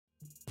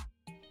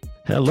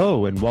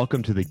Hello, and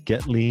welcome to the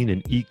Get Lean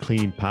and Eat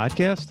Clean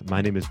podcast.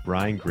 My name is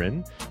Brian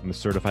Grin. I'm a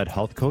certified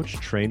health coach,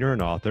 trainer,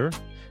 and author.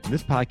 And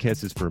this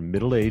podcast is for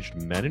middle-aged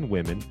men and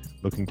women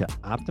looking to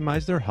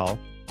optimize their health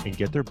and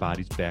get their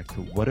bodies back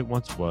to what it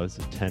once was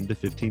 10 to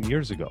 15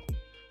 years ago.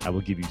 I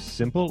will give you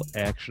simple,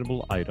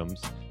 actionable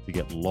items to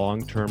get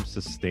long-term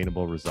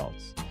sustainable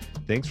results.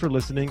 Thanks for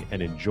listening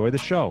and enjoy the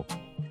show.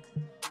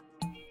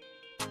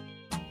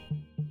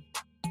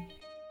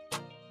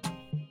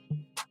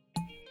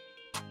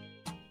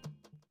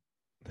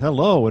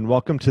 Hello, and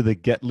welcome to the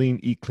Get Lean,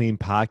 Eat Clean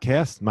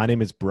podcast. My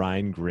name is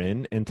Brian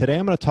Grin, and today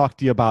I'm going to talk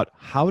to you about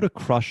how to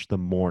crush the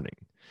morning.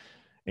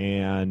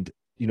 And,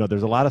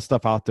 there's a lot of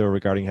stuff out there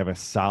regarding having a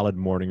solid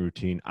morning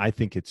routine. I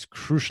think it's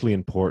crucially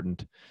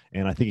important,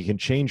 and I think it can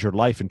change your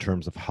life in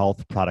terms of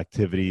health,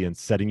 productivity, and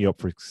setting you up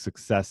for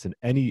success in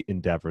any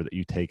endeavor that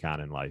you take on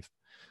in life.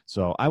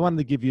 So I wanted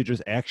to give you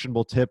just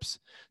actionable tips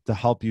to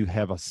help you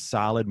have a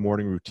solid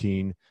morning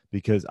routine,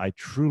 because I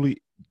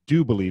truly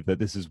do believe that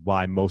this is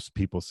why most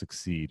people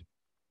succeed.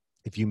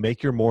 If you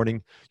make your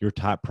morning your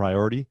top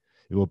priority,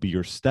 it will be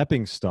your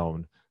stepping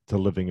stone to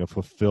living a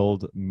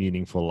fulfilled,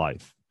 meaningful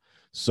life.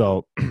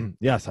 So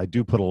yes, I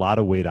do put a lot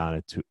of weight on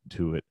it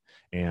to it.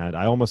 And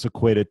I almost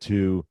equate it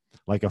to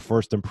like a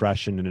first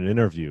impression in an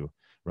interview,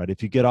 right?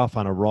 If you get off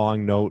on a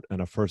wrong note and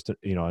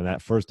in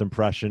that first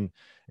impression,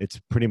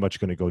 it's pretty much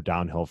going to go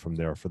downhill from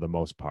there for the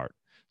most part.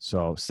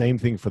 So same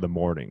thing for the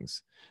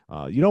mornings.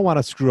 You don't want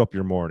to screw up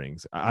your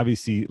mornings.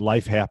 Obviously,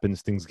 life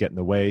happens, things get in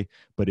the way,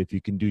 but if you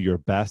can do your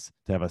best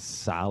to have a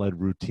solid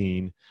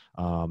routine,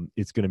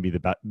 it's going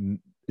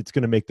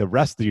to make the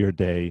rest of your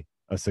day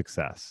a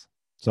success.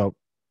 So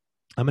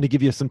I'm going to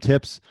give you some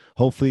tips.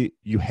 Hopefully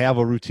you have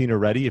a routine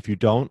already. If you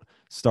don't,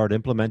 start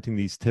implementing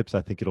these tips.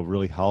 I think it'll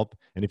really help.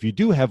 And if you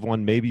do have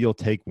one, maybe you'll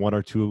take one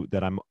or two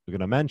that I'm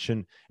going to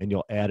mention and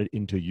you'll add it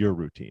into your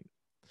routine.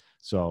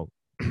 So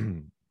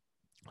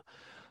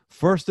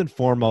first and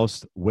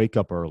foremost, wake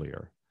up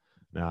earlier.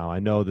 Now, I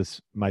know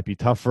this might be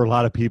tough for a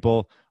lot of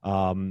people.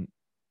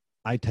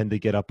 I tend to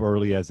get up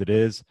early as it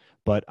is,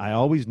 but I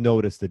always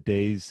notice the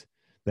days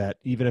that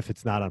even if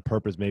it's not on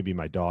purpose, maybe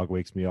my dog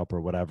wakes me up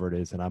or whatever it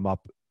is, and I'm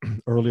up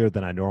earlier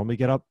than I normally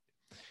get up,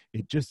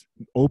 it just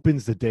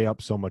opens the day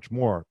up so much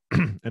more.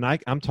 And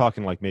I'm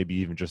talking like maybe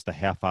even just a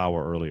half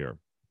hour earlier.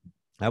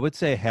 I would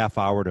say a half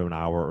hour to an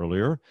hour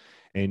earlier.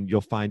 And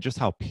you'll find just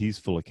how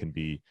peaceful it can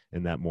be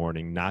in that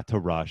morning, not to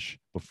rush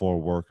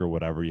before work or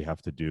whatever you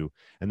have to do.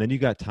 And then you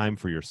got time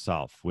for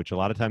yourself, which a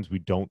lot of times we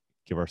don't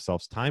give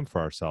ourselves time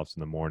for ourselves in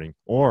the morning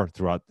or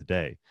throughout the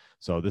day.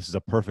 So this is a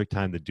perfect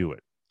time to do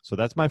it. So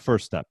that's my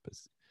first step.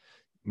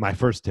 My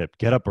first tip,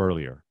 get up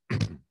earlier.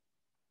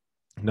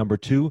 Number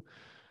two,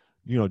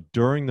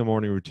 during the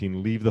morning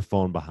routine, leave the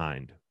phone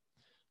behind.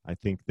 I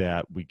think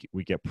that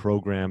we get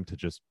programmed to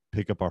just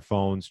pick up our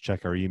phones,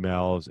 check our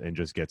emails, and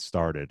just get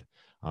started.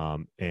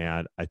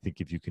 And I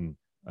think if you can,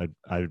 I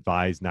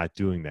advise not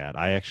doing that.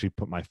 I actually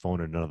put my phone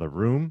in another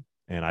room,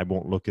 and I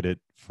won't look at it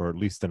for at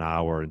least an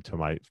hour into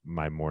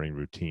my morning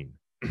routine.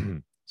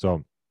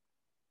 So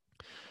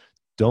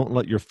don't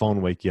let your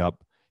phone wake you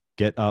up.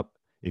 Get up.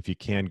 If you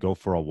can, go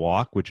for a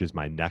walk, which is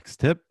my next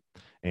tip,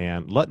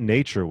 and let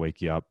nature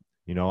wake you up.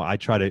 I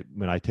try to,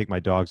 when I take my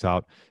dogs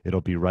out,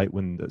 it'll be right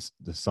when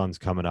the sun's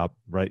coming up,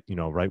 right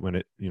when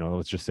it,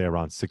 let's just say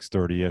around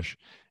 6:30-ish.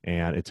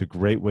 And it's a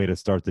great way to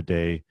start the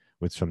day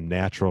with some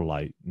natural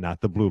light,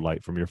 not the blue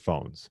light from your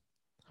phones.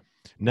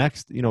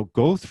 Next,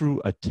 go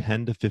through a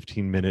 10 to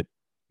 15 minute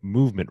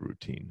movement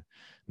routine.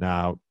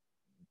 Now,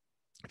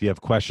 if you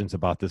have questions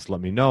about this, let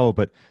me know,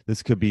 but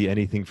this could be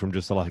anything from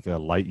just like a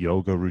light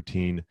yoga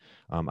routine.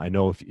 I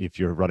know if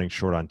you're running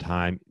short on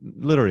time,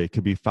 literally it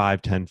could be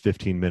 5, 10,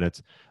 15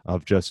 minutes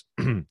of just,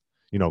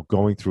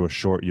 going through a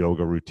short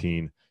yoga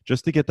routine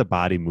just to get the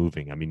body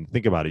moving. I mean,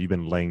 think about it. You've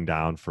been laying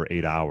down for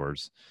 8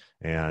 hours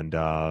and,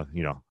 I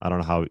don't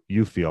know how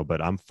you feel,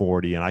 but I'm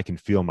 40 and I can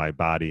feel my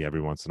body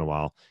every once in a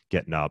while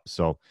getting up.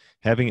 So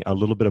having a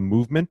little bit of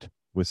movement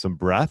with some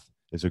breath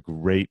is a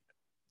great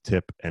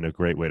tip and a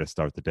great way to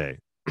start the day.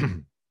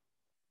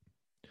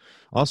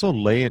 Also,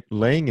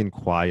 laying in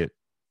quiet,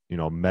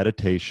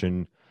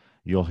 meditation,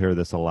 you'll hear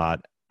this a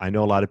lot. I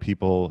know a lot of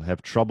people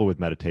have trouble with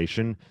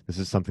meditation. This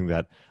is something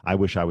that I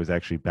wish I was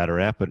actually better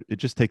at, but it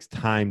just takes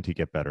time to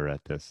get better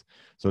at this.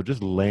 So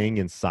just laying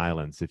in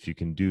silence, if you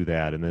can do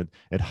that. And then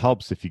it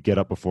helps if you get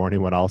up before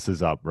anyone else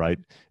is up, right?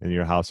 In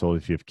your household,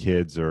 if you have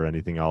kids or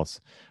anything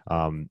else.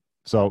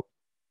 So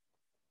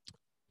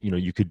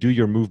you could do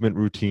your movement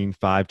routine,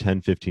 5,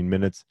 10, 15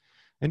 minutes.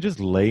 And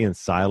just lay in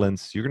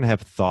silence. You're going to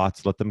have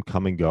thoughts, let them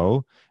come and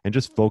go, and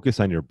just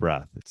focus on your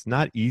breath. It's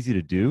not easy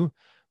to do,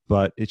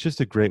 but it's just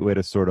a great way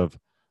to sort of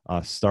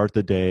start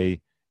the day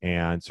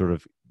and sort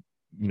of,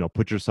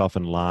 put yourself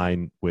in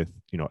line with,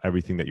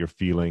 everything that you're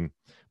feeling.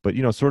 But,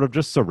 sort of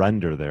just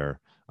surrender there.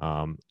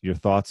 Your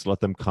thoughts,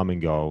 let them come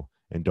and go,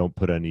 and don't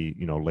put any,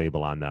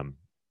 label on them.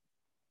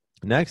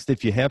 Next,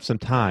 if you have some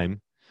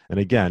time, and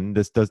again,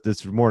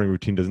 this morning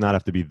routine does not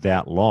have to be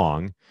that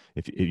long.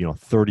 If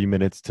 30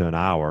 minutes to an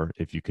hour,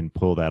 if you can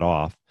pull that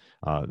off,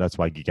 That's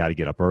why you got to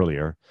get up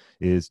earlier,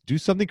 is do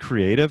something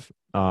creative.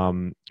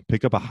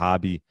 Pick up a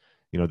hobby.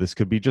 This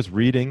could be just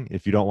reading.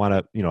 If you don't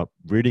want to,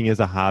 reading is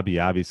a hobby,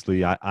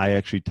 obviously. I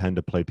actually tend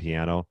to play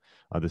piano.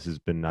 I've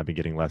been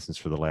getting lessons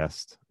for the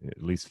last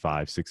at least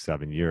 5, 6,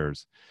 7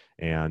 years.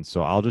 And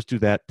so I'll just do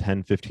that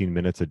 10, 15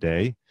 minutes a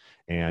day.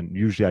 And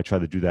usually I try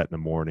to do that in the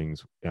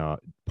mornings,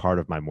 part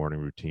of my morning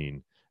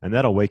routine. And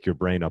that'll wake your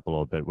brain up a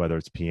little bit, whether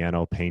it's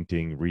piano,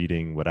 painting,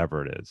 reading,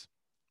 whatever it is.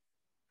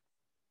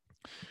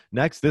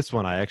 Next, this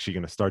one I actually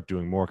going to start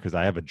doing more because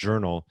I have a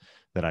journal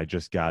that I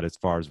just got as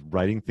far as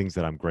writing things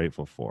that I'm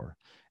grateful for.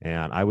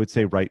 And I would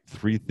say write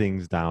 3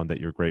 things down that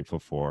you're grateful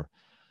for.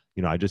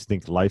 I just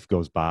think life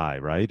goes by,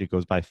 right? It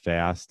goes by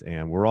fast,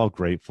 and we're all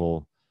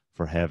grateful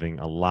for having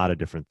a lot of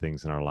different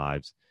things in our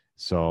lives.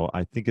 So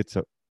I think it's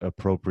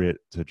appropriate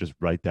to just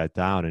write that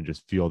down and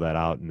just feel that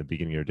out in the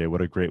beginning of your day.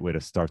 What a great way to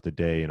start the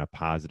day in a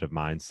positive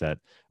mindset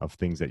of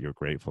things that you're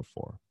grateful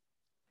for.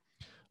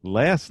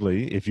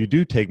 Lastly, if you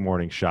do take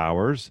morning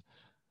showers,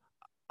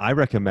 I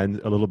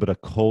recommend a little bit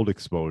of cold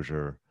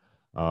exposure.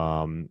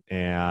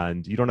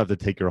 And you don't have to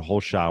take your whole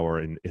shower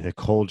in a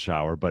cold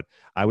shower, but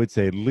I would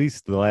say at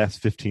least the last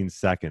 15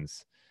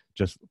 seconds,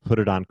 just put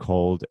it on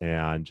cold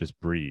and just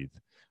breathe.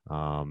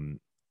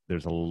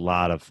 There's a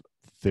lot of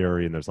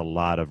theory and there's a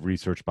lot of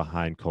research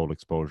behind cold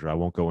exposure. I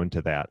won't go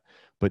into that,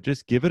 but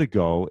just give it a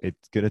go.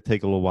 It's going to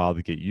take a little while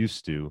to get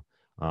used to.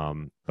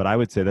 But I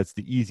would say that's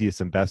the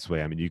easiest and best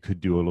way. You could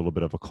do a little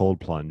bit of a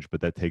cold plunge,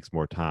 but that takes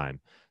more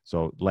time.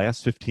 So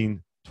last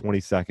 15, 20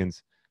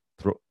 seconds,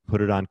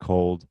 put it on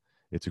cold.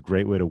 It's a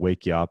great way to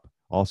wake you up.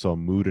 Also a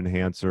mood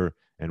enhancer,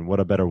 and what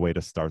a better way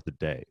to start the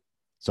day.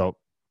 So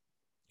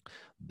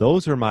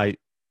those are my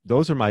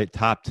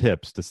top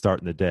tips to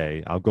start in the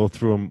day. I'll go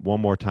through them one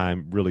more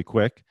time really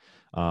quick.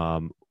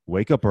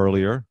 Wake up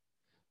earlier,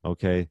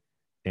 okay?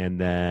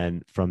 And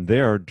then from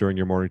there, during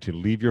your morning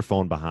routine, leave your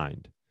phone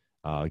behind.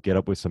 Get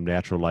up with some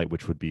natural light,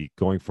 which would be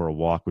going for a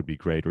walk would be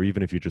great, or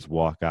even if you just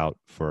walk out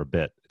for a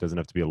bit. It doesn't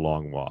have to be a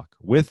long walk,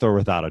 with or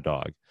without a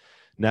dog.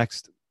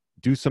 Next,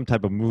 do some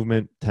type of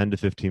movement, 10 to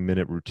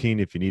 15-minute routine.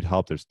 If you need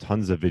help, there's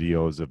tons of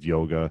videos of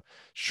yoga,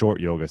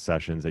 short yoga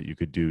sessions that you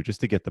could do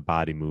just to get the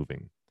body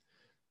moving.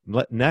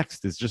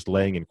 Next is just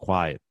laying in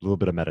quiet, a little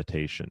bit of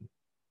meditation,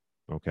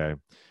 okay?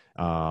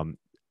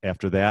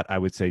 After that, I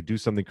would say do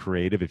something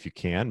creative if you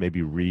can,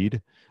 maybe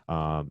read.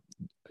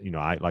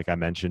 Like I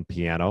mentioned,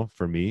 piano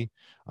for me.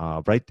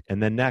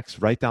 And then next,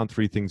 write down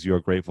 3 things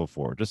you're grateful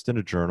for, just in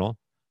a journal.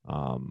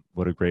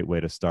 What a great way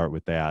to start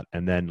with that.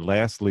 And then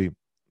lastly,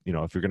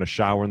 if you're going to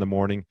shower in the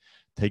morning,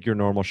 take your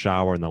normal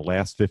shower in the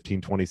last 15,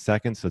 20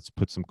 seconds. Let's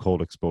put some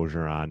cold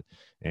exposure on,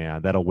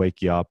 and that'll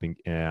wake you up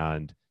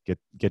and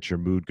get your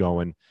mood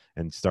going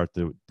and start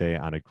the day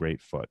on a great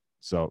foot.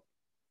 So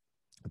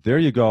there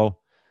you go.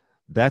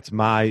 That's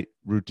my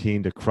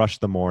routine to crush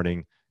the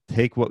morning.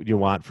 Take what you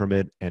want from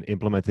it and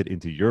implement it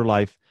into your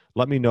life.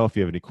 Let me know if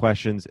you have any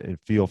questions, and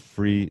feel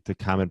free to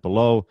comment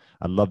below.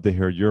 I'd love to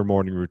hear your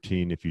morning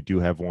routine if you do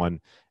have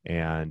one.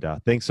 And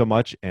thanks so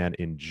much, and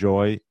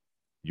enjoy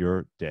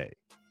your day.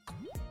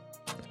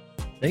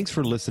 Thanks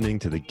for listening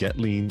to the Get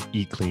Lean,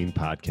 Eat Clean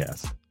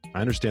podcast. I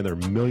understand there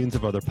are millions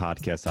of other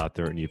podcasts out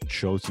there, and you've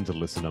chosen to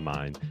listen to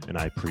mine, and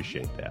I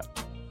appreciate that.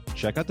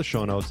 Check out the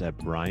show notes at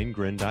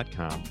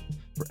briangrin.com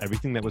for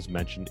everything that was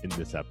mentioned in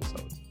this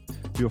episode.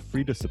 Feel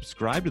free to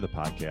subscribe to the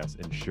podcast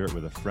and share it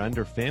with a friend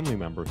or family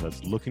member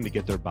that's looking to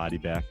get their body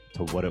back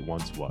to what it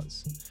once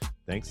was.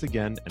 Thanks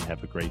again, and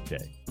have a great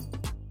day.